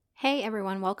Hey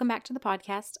everyone, welcome back to the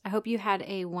podcast. I hope you had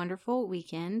a wonderful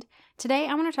weekend. Today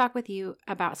I want to talk with you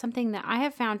about something that I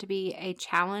have found to be a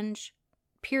challenge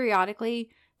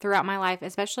periodically throughout my life,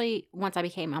 especially once I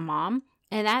became a mom,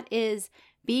 and that is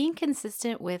being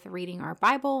consistent with reading our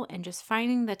Bible and just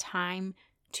finding the time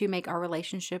to make our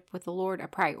relationship with the Lord a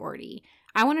priority.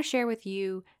 I want to share with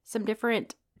you some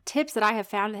different tips that I have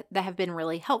found that have been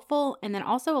really helpful, and then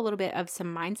also a little bit of some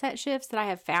mindset shifts that I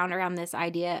have found around this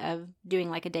idea of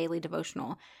doing like a daily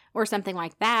devotional or something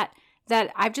like that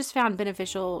I've just found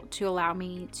beneficial to allow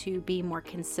me to be more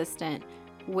consistent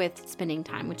with spending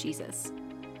time with Jesus.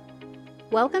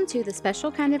 Welcome to the Special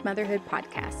Kind of Motherhood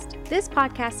podcast. This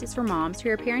podcast is for moms who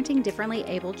are parenting differently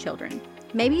abled children.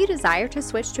 Maybe you desire to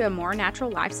switch to a more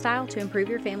natural lifestyle to improve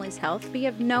your family's health, but you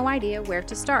have no idea where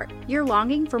to start. You're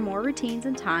longing for more routines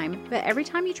and time, but every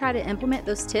time you try to implement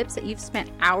those tips that you've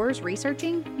spent hours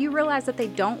researching, you realize that they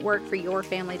don't work for your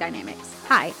family dynamics.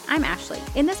 Hi, I'm Ashley.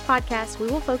 In this podcast, we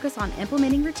will focus on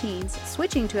implementing routines,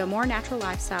 switching to a more natural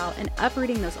lifestyle, and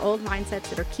uprooting those old mindsets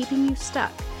that are keeping you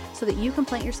stuck, so that you can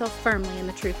plant yourself firmly in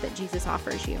the truth that Jesus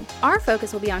offers you. Our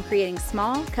focus will be on creating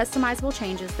small, customizable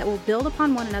changes that will build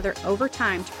upon one another over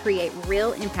time to create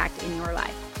real impact in your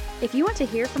life. If you want to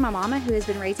hear from a mama who has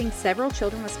been raising several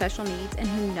children with special needs and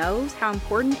who knows how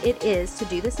important it is to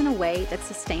do this in a way that's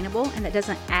sustainable and that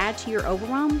doesn't add to your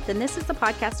overwhelm, then this is the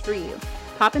podcast for you.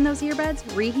 Pop in those earbuds,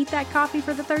 reheat that coffee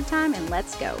for the third time, and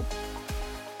let's go.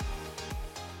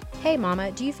 Hey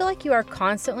mama, do you feel like you are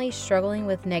constantly struggling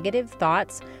with negative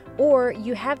thoughts, or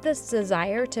you have this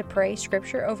desire to pray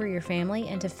scripture over your family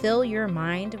and to fill your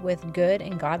mind with good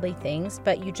and godly things,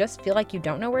 but you just feel like you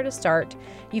don't know where to start?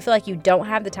 You feel like you don't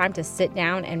have the time to sit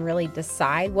down and really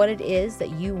decide what it is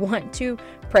that you want to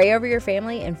pray over your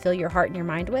family and fill your heart and your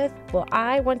mind with? Well,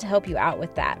 I want to help you out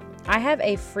with that. I have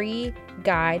a free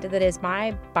guide that is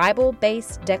my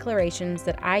Bible-based declarations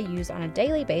that I use on a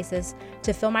daily basis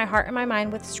to fill my heart and my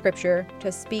mind with scripture,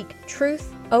 to speak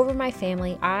truth over my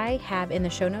family. I have in the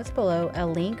show notes below a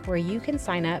link where you can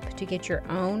sign up to get your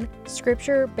own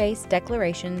scripture-based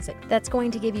declarations that's going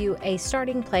to give you a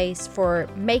starting place for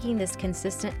making this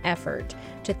consistent effort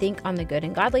to think on the good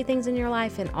and godly things in your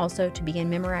life, and also to begin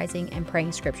memorizing and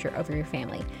praying scripture over your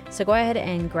family. So go ahead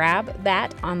and grab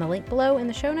that on the link below in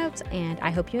the show notes, and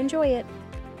I hope you enjoy it.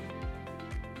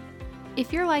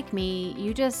 If you're like me,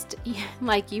 you just,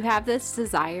 you have this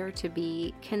desire to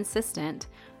be consistent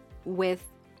with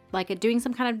doing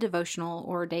some kind of devotional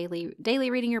or daily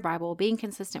reading your Bible, being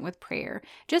consistent with prayer,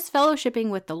 just fellowshipping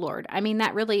with the Lord. I mean,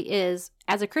 that really is,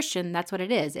 as a Christian, that's what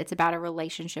it is. It's about a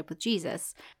relationship with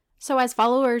Jesus. So as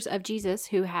followers of Jesus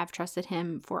who have trusted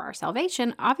him for our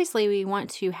salvation, obviously we want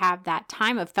to have that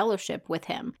time of fellowship with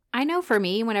him. I know for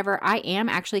me, whenever I am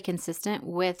actually consistent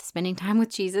with spending time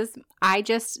with Jesus, I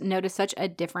just notice such a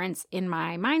difference in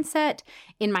my mindset,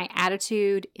 in my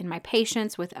attitude, in my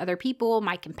patience with other people,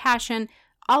 my compassion,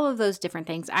 all of those different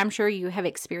things. I'm sure you have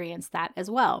experienced that as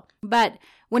well. But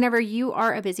whenever you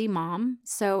are a busy mom,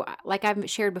 so like I've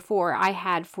shared before, I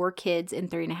had 4 kids in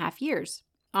 3.5 years.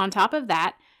 On top of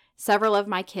that, several of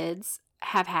my kids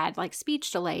have had speech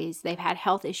delays. They've had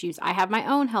health issues. I have my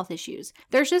own health issues.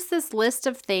 There's just this list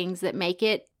of things that make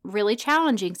it really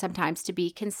challenging sometimes to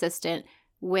be consistent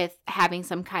with having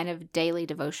some kind of daily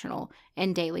devotional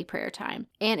and daily prayer time.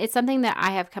 And it's something that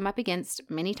I have come up against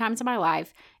many times in my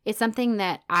life. It's something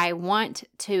that I want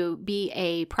to be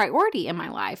a priority in my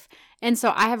life. And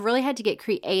so I have really had to get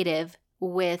creative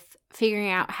with figuring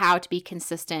out how to be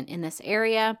consistent in this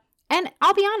area. And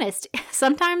I'll be honest,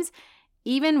 sometimes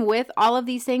even with all of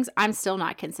these things, I'm still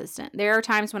not consistent. There are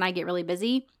times when I get really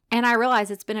busy and I realize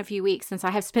it's been a few weeks since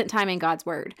I have spent time in God's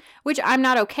Word, which I'm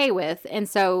not okay with. And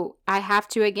so I have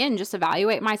to, again, just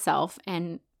evaluate myself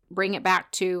and bring it back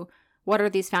to what are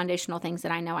these foundational things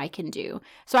that I know I can do.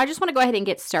 So I just want to go ahead and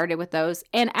get started with those.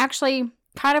 And actually,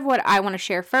 kind of what I want to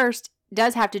share first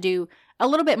does have to do a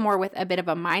little bit more with a bit of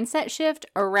a mindset shift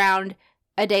around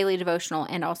a daily devotional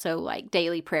and also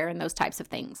daily prayer and those types of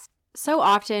things. So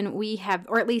often we have,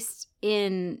 or at least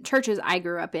in churches I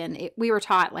grew up in, we were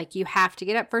taught you have to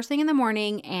get up first thing in the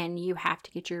morning and you have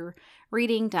to get your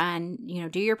reading done,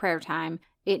 do your prayer time.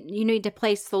 You need to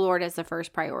place the Lord as the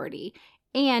first priority.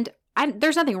 And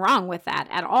there's nothing wrong with that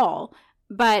at all.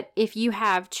 But if you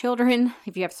have children,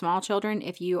 if you have small children,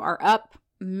 if you are up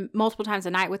multiple times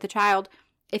a night with a child,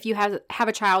 if you have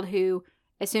a child who,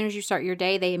 as soon as you start your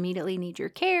day, they immediately need your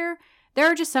care, there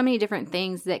are just so many different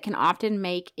things that can often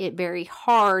make it very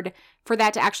hard for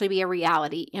that to actually be a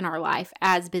reality in our life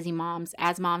as busy moms,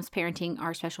 as moms parenting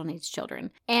our special needs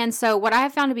children. And so what I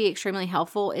have found to be extremely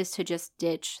helpful is to just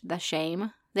ditch the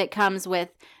shame that comes with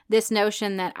this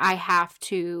notion that I have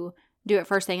to do it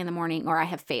first thing in the morning or I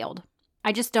have failed.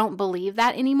 I just don't believe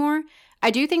that anymore.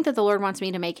 I do think that the Lord wants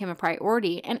me to make him a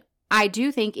priority. And I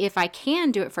do think if I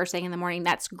can do it first thing in the morning,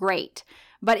 that's great.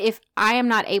 But if I am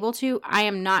not able to, I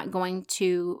am not going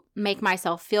to make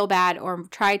myself feel bad or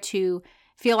try to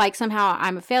feel like somehow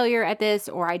I'm a failure at this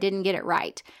or I didn't get it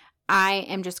right. I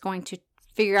am just going to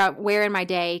figure out where in my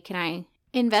day can I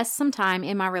invest some time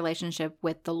in my relationship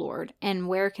with the Lord, and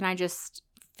where can I just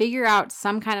figure out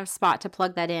some kind of spot to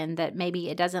plug that in that maybe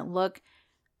it doesn't look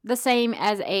the same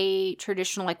as a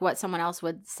traditional, like what someone else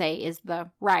would say is the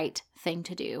right thing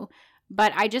to do.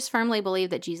 But I just firmly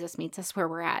believe that Jesus meets us where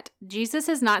we're at. Jesus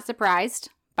is not surprised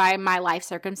by my life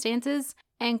circumstances.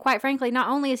 And quite frankly, not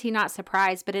only is he not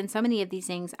surprised, but in so many of these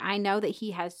things, I know that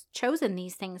he has chosen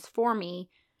these things for me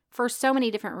for so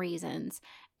many different reasons.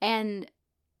 And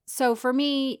so for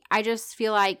me, I just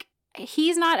feel like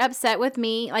he's not upset with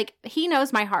me. Like, he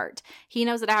knows my heart. He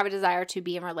knows that I have a desire to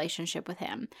be in relationship with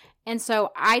him. And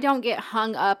so I don't get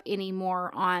hung up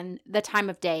anymore on the time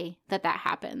of day that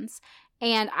happens.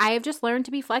 And I have just learned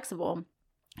to be flexible.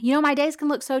 You know, my days can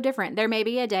look so different. There may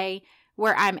be a day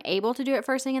where I'm able to do it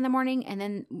first thing in the morning. And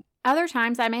then other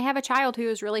times I may have a child who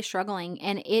is really struggling,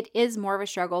 and it is more of a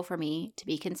struggle for me to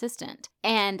be consistent.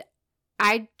 And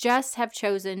I just have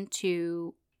chosen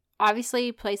to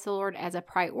obviously place the Lord as a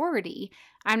priority.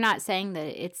 I'm not saying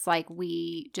that it's like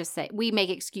we just say we make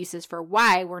excuses for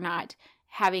why we're not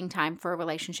having time for a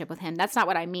relationship with him. That's not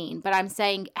what I mean. But I'm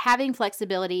saying having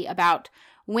flexibility about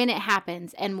when it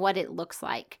happens and what it looks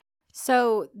like.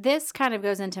 So this kind of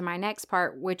goes into my next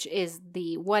part, which is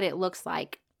the what it looks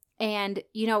like. And,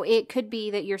 you know, it could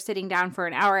be that you're sitting down for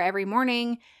an hour every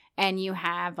morning and you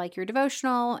have like your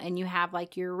devotional and you have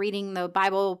like you're reading the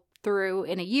Bible through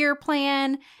in a year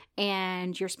plan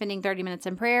and you're spending 30 minutes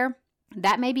in prayer.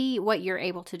 That may be what you're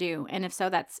able to do. And if so,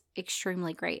 that's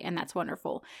extremely great and that's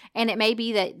wonderful. And it may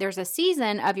be that there's a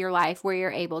season of your life where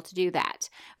you're able to do that.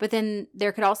 But then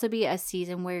there could also be a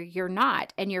season where you're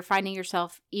not, and you're finding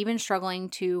yourself even struggling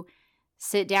to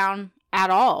sit down at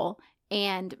all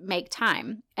and make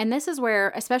time. And this is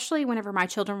where, especially whenever my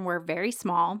children were very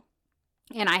small,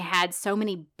 and I had so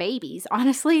many babies,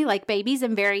 honestly, like babies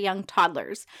and very young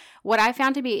toddlers, what I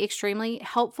found to be extremely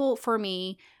helpful for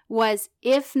me was,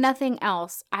 if nothing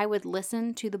else, I would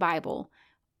listen to the Bible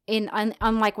on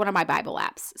like one of my Bible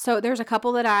apps. So there's a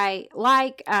couple that I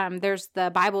like. There's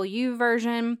the Bible U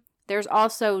version. There's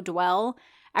also Dwell.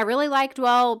 I really like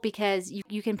Dwell because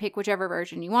you can pick whichever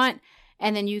version you want.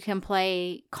 And then you can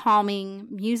play calming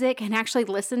music and actually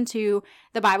listen to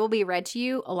the Bible be read to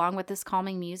you along with this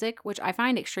calming music, which I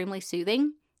find extremely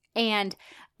soothing. And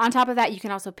on top of that, you can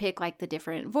also pick like the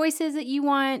different voices that you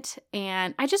want.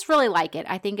 And I just really like it.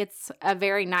 I think it's a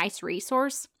very nice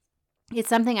resource. It's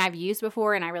something I've used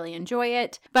before and I really enjoy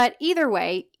it. But either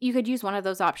way, you could use one of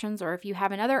those options, or if you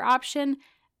have another option,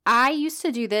 I used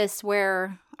to do this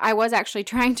where I was actually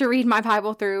trying to read my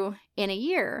Bible through in a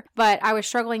year, but I was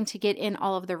struggling to get in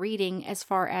all of the reading as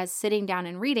far as sitting down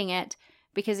and reading it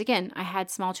because, again, I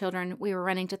had small children. We were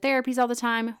running to therapies all the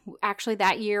time. Actually,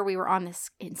 that year we were on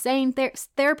this insane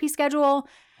therapy schedule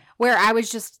where I was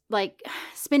just like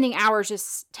spending hours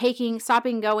just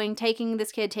stopping, going, taking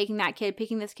this kid, taking that kid,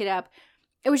 picking this kid up.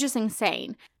 It was just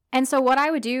insane. And so what I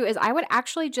would do is I would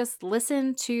actually just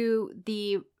listen to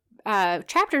the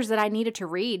chapters that I needed to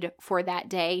read for that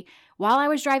day while I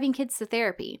was driving kids to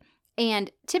therapy.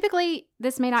 And typically,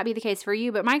 this may not be the case for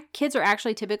you, but my kids are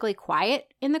actually typically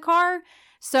quiet in the car.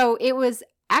 So it was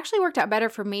actually worked out better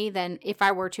for me than if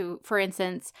I were to, for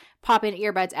instance, pop in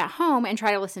earbuds at home and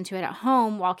try to listen to it at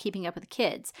home while keeping up with the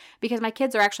kids. Because my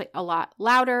kids are actually a lot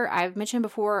louder. I've mentioned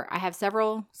before, I have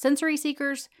several sensory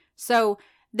seekers. So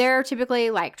they're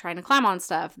typically like trying to climb on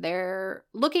stuff. They're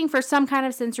looking for some kind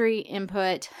of sensory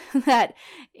input that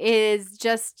is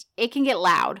just, it can get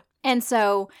loud. And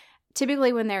so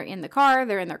typically when they're in the car,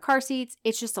 they're in their car seats,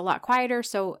 it's just a lot quieter.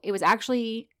 So it was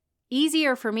actually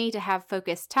easier for me to have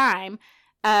focused time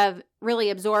of really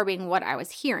absorbing what I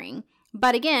was hearing.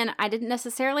 But again, I didn't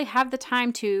necessarily have the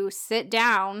time to sit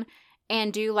down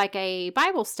and do like a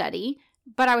Bible study,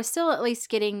 but I was still at least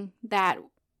getting that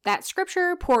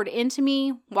scripture poured into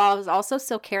me while I was also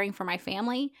still caring for my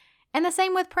family. And the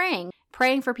same with praying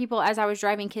for people as I was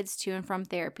driving kids to and from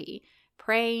therapy.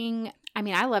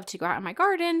 I love to go out in my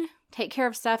garden, take care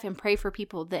of stuff, and pray for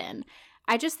people then.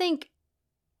 I just think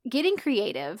getting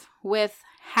creative with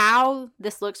how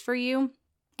this looks for you,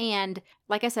 and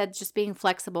like I said, just being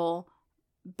flexible,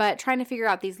 but trying to figure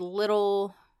out these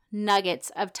little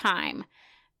nuggets of time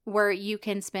where you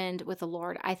can spend with the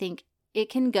Lord, I think it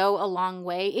can go a long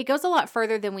way. It goes a lot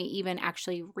further than we even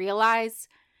actually realize,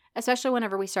 especially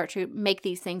whenever we start to make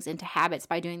these things into habits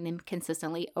by doing them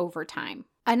consistently over time.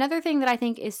 Another thing that I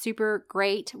think is super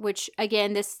great, which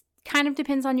again, this kind of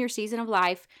depends on your season of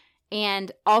life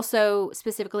and also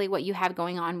specifically what you have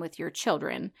going on with your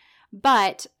children.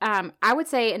 But I would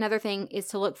say another thing is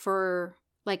to look for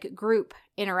like group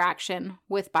interaction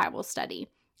with Bible study.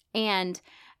 And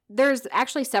there's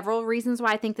actually several reasons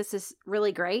why I think this is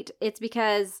really great. It's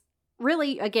because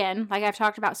really, again, like I've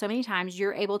talked about so many times,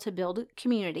 you're able to build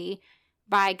community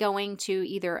by going to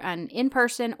either an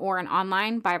in-person or an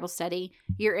online Bible study.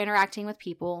 You're interacting with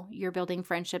people, you're building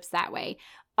friendships that way.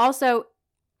 Also,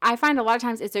 I find a lot of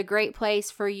times it's a great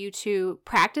place for you to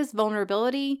practice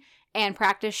vulnerability and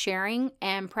practice sharing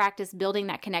and practice building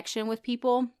that connection with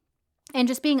people and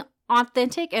just being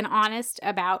authentic and honest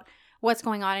about what's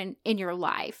going on in your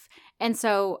life. And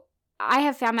so I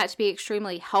have found that to be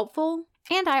extremely helpful.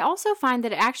 And I also find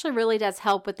that it actually really does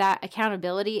help with that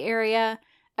accountability area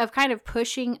of kind of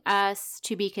pushing us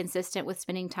to be consistent with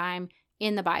spending time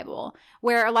in the Bible,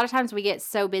 where a lot of times we get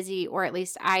so busy, or at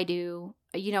least I do,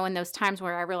 in those times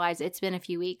where I realize it's been a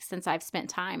few weeks since I've spent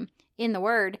time in the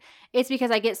Word, it's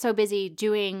because I get so busy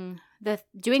doing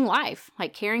life,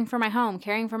 like caring for my home,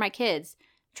 caring for my kids,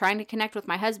 trying to connect with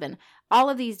my husband, all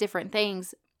of these different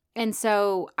things. And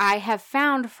so I have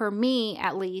found, for me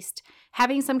at least,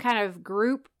 having some kind of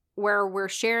group where we're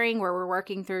sharing, where we're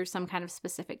working through some kind of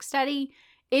specific study,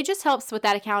 it just helps with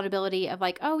that accountability of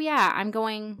like, oh yeah, I'm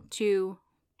going to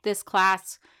this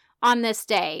class on this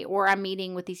day, or I'm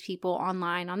meeting with these people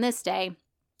online on this day.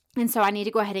 And so I need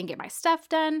to go ahead and get my stuff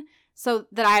done so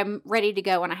that I'm ready to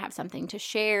go and I have something to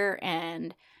share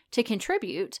and to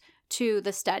contribute to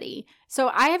the study. So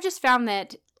I have just found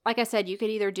that, like I said, you could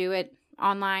either do it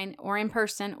online or in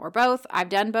person or both. I've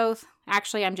done both.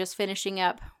 Actually, I'm just finishing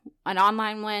up an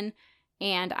online one,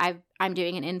 and I'm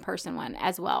doing an in-person one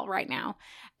as well right now.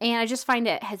 And I just find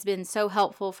it has been so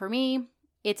helpful for me.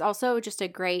 It's also just a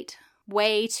great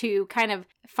way to kind of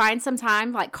find some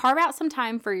time, like carve out some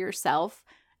time for yourself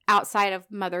outside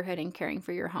of motherhood and caring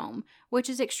for your home, which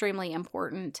is extremely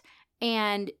important.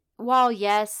 And while,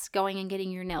 yes, going and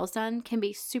getting your nails done can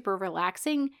be super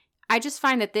relaxing, I just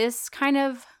find that this kind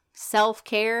of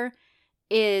self-care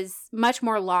is much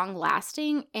more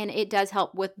long-lasting, and it does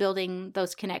help with building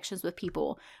those connections with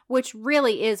people, which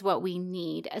really is what we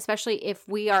need, especially if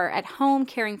we are at home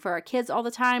caring for our kids all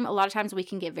the time. A lot of times we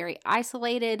can get very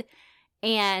isolated,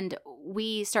 and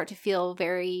we start to feel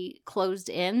very closed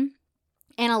in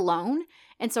and alone.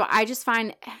 And so I just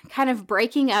find kind of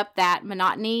breaking up that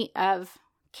monotony of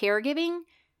caregiving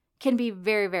can be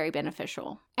very, very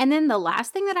beneficial. And then the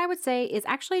last thing that I would say is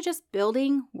actually just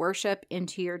building worship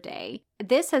into your day.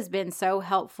 This has been so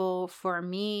helpful for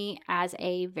me as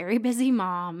a very busy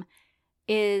mom,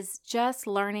 is just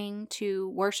learning to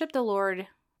worship the Lord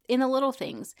in the little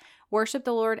things. Worship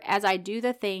the Lord as I do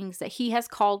the things that He has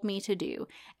called me to do,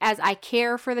 as I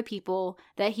care for the people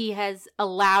that He has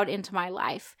allowed into my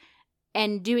life,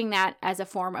 and doing that as a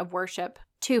form of worship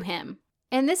to Him.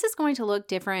 And this is going to look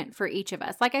different for each of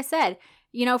us. Like I said,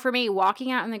 for me,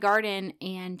 walking out in the garden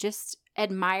and just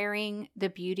admiring the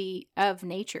beauty of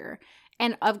nature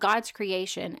and of God's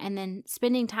creation, and then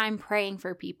spending time praying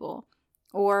for people.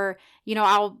 Or,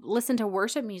 I'll listen to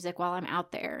worship music while I'm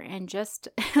out there and just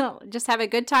have a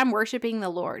good time worshiping the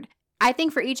Lord. I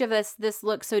think for each of us, this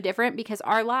looks so different because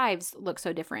our lives look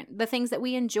so different. The things that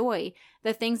we enjoy,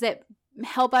 the things that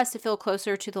help us to feel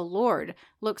closer to the Lord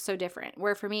look so different.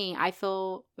 Where for me, I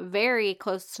feel very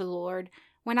close to the Lord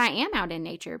when I am out in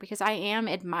nature, because I am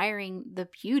admiring the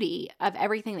beauty of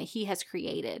everything that He has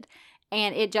created.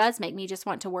 And it does make me just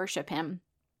want to worship Him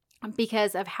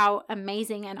because of how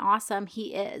amazing and awesome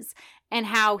He is, and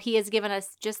how He has given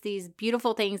us just these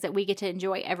beautiful things that we get to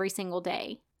enjoy every single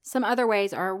day. Some other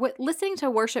ways are listening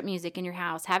to worship music in your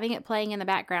house, having it playing in the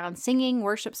background, singing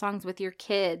worship songs with your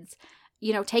kids,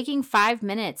 taking 5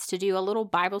 minutes to do a little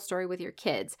Bible story with your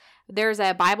kids. There's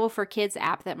a Bible for Kids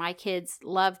app that my kids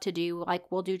love to do.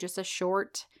 Like, we'll do just a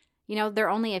short, they're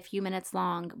only a few minutes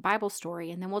long Bible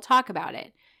story, and then we'll talk about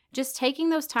it. Just taking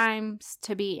those times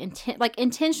to be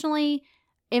intentionally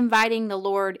inviting the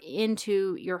Lord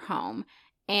into your home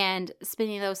and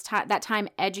spending that time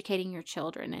educating your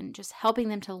children and just helping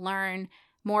them to learn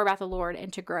more about the Lord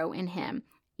and to grow in Him.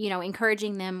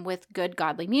 Encouraging them with good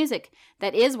godly music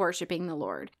that is worshiping the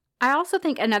Lord. I also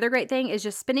think another great thing is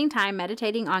just spending time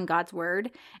meditating on God's Word.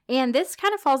 And this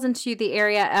kind of falls into the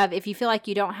area of, if you feel like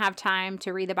you don't have time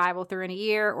to read the Bible through in a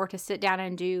year, or to sit down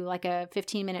and do like a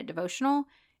 15-minute devotional,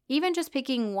 even just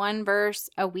picking one verse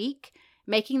a week,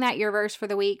 making that your verse for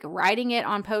the week, writing it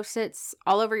on Post-its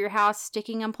all over your house,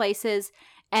 sticking them places,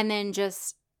 and then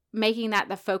just making that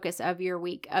the focus of your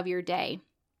week, of your day,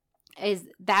 is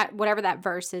that whatever that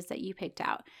verse is that you picked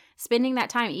out. Spending that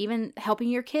time, even helping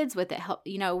your kids with it.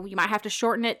 You might have to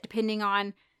shorten it depending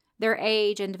on their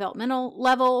age and developmental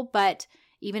level, but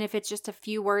even if it's just a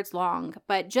few words long,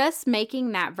 but just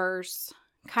making that verse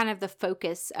kind of the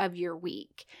focus of your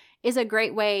week is a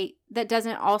great way that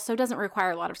doesn't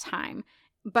require a lot of time,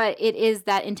 but it is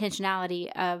that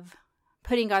intentionality of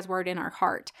putting God's word in our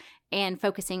heart and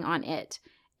focusing on it.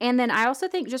 And then I also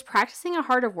think just practicing a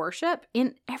heart of worship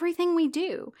in everything we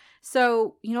do.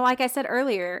 So, like I said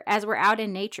earlier, as we're out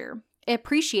in nature,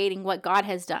 appreciating what God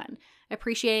has done,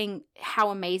 appreciating how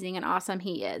amazing and awesome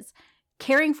He is,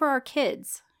 caring for our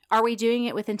kids. Are we doing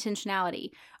it with intentionality?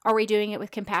 Are we doing it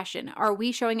with compassion? Are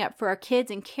we showing up for our kids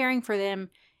and caring for them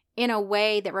in a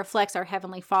way that reflects our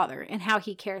Heavenly Father and how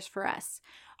He cares for us?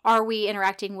 Are we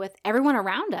interacting with everyone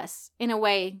around us in a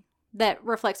way that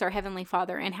reflects our Heavenly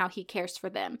Father and how He cares for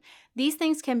them? These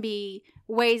things can be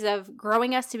ways of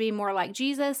growing us to be more like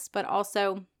Jesus, but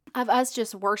also of us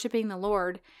just worshiping the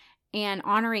Lord and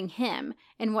honoring Him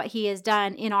and what He has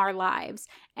done in our lives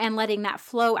and letting that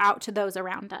flow out to those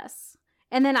around us.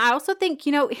 And then I also think,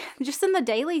 just in the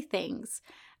daily things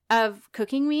of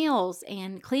cooking meals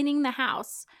and cleaning the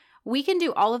house, we can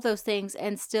do all of those things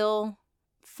and still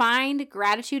find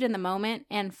gratitude in the moment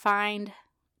and find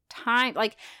time,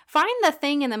 find the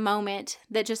thing in the moment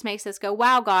that just makes us go,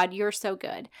 wow, God, you're so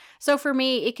good. So for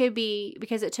me, it could be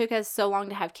because it took us so long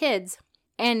to have kids.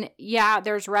 And yeah,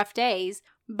 there's rough days,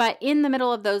 but in the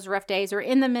middle of those rough days or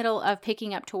in the middle of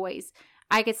picking up toys,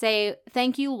 I could say,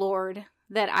 thank you, Lord,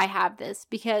 that I have this,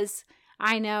 because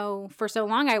I know for so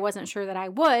long I wasn't sure that I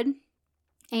would.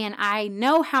 And I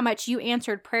know how much you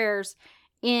answered prayers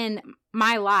in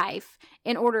my life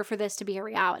in order for this to be a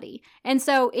reality. And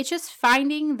so it's just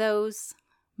finding those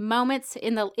moments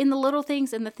in the little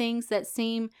things and the things that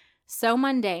seem so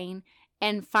mundane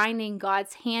and finding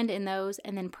God's hand in those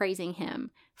and then praising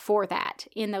Him for that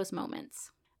in those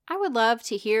moments. I would love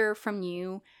to hear from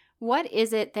you. What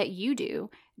is it that you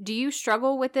do? Do you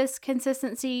struggle with this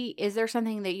consistency? Is there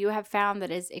something that you have found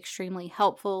that is extremely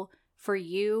helpful for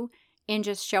you in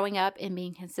just showing up and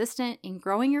being consistent and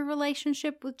growing your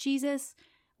relationship with Jesus?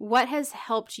 What has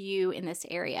helped you in this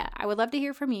area? I would love to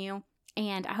hear from you,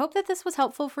 and I hope that this was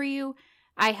helpful for you.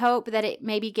 I hope that it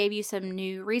maybe gave you some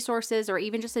new resources or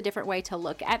even just a different way to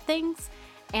look at things,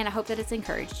 and I hope that it's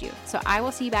encouraged you. So I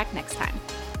will see you back next time.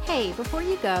 Hey, before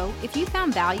you go, if you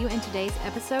found value in today's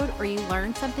episode or you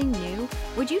learned something new,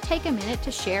 would you take a minute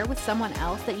to share with someone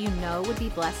else that you know would be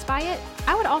blessed by it?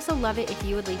 I would also love it if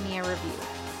you would leave me a review.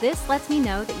 This lets me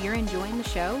know that you're enjoying the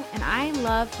show, and I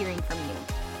love hearing from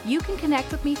you. You can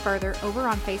connect with me further over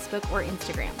on Facebook or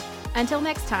Instagram. Until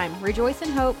next time, rejoice in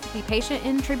hope, be patient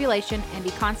in tribulation, and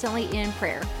be constantly in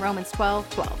prayer. Romans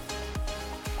 12:12.